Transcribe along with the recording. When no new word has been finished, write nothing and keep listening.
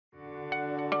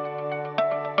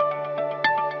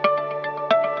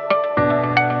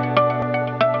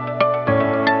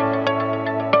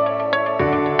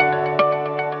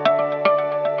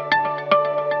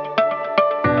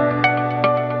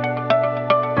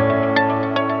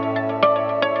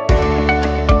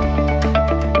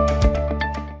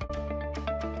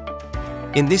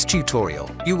In this tutorial,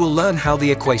 you will learn how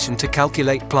the equation to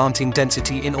calculate planting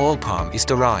density in oil palm is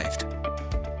derived.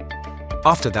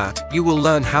 After that, you will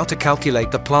learn how to calculate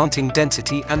the planting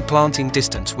density and planting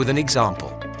distance with an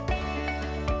example.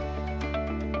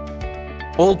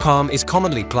 Oil palm is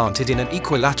commonly planted in an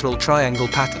equilateral triangle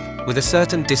pattern, with a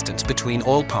certain distance between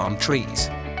oil palm trees.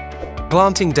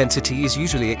 Planting density is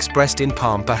usually expressed in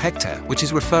palm per hectare, which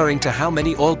is referring to how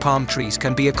many oil palm trees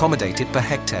can be accommodated per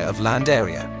hectare of land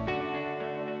area.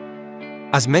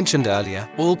 As mentioned earlier,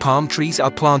 oil palm trees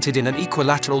are planted in an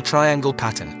equilateral triangle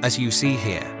pattern, as you see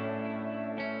here,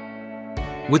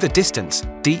 with a distance,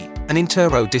 d, and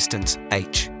interrow distance,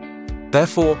 h.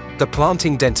 Therefore, the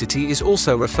planting density is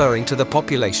also referring to the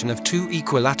population of two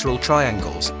equilateral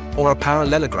triangles, or a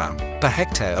parallelogram, per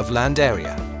hectare of land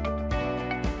area.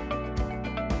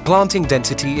 Planting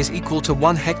density is equal to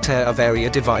 1 hectare of area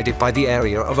divided by the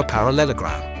area of a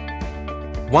parallelogram.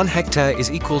 1 hectare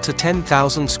is equal to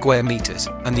 10,000 square meters,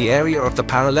 and the area of the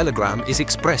parallelogram is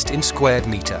expressed in squared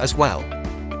meter as well.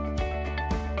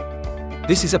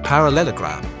 This is a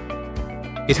parallelogram.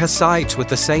 It has sides with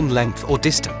the same length or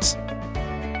distance.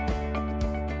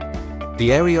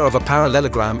 The area of a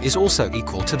parallelogram is also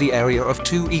equal to the area of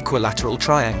two equilateral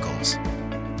triangles.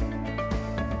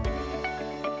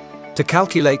 To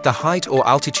calculate the height or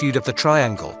altitude of the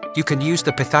triangle, you can use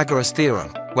the Pythagoras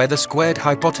Theorem, where the squared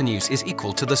hypotenuse is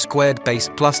equal to the squared base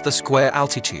plus the square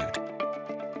altitude.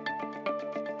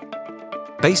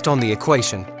 Based on the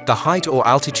equation, the height or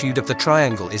altitude of the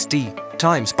triangle is d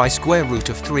times by square root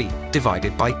of 3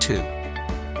 divided by 2.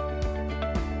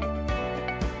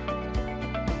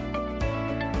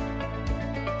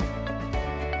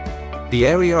 The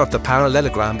area of the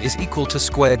parallelogram is equal to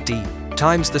squared d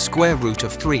times the square root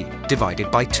of 3 divided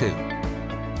by 2.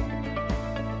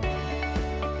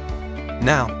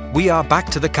 Now, we are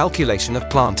back to the calculation of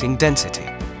planting density.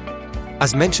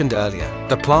 As mentioned earlier,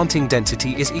 the planting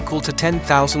density is equal to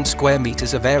 10,000 square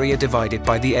meters of area divided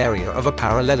by the area of a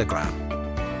parallelogram.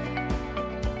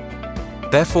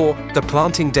 Therefore, the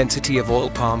planting density of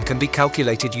oil palm can be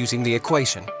calculated using the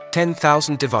equation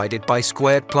 10,000 divided by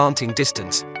squared planting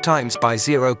distance times by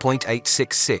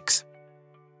 0.866.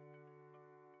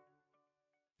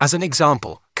 As an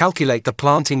example, calculate the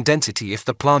planting density if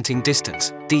the planting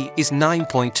distance, d, is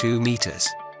 9.2 meters.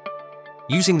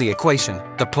 Using the equation,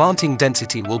 the planting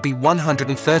density will be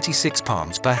 136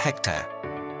 palms per hectare.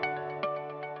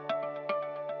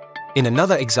 In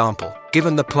another example,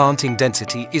 given the planting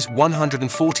density is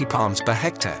 140 palms per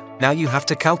hectare, now you have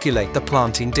to calculate the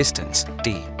planting distance,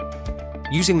 d.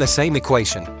 Using the same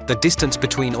equation, the distance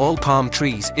between oil palm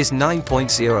trees is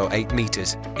 9.08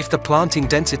 meters, if the planting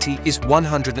density is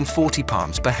 140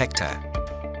 palms per hectare.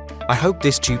 I hope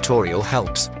this tutorial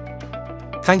helps.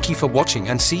 Thank you for watching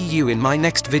and see you in my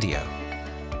next video.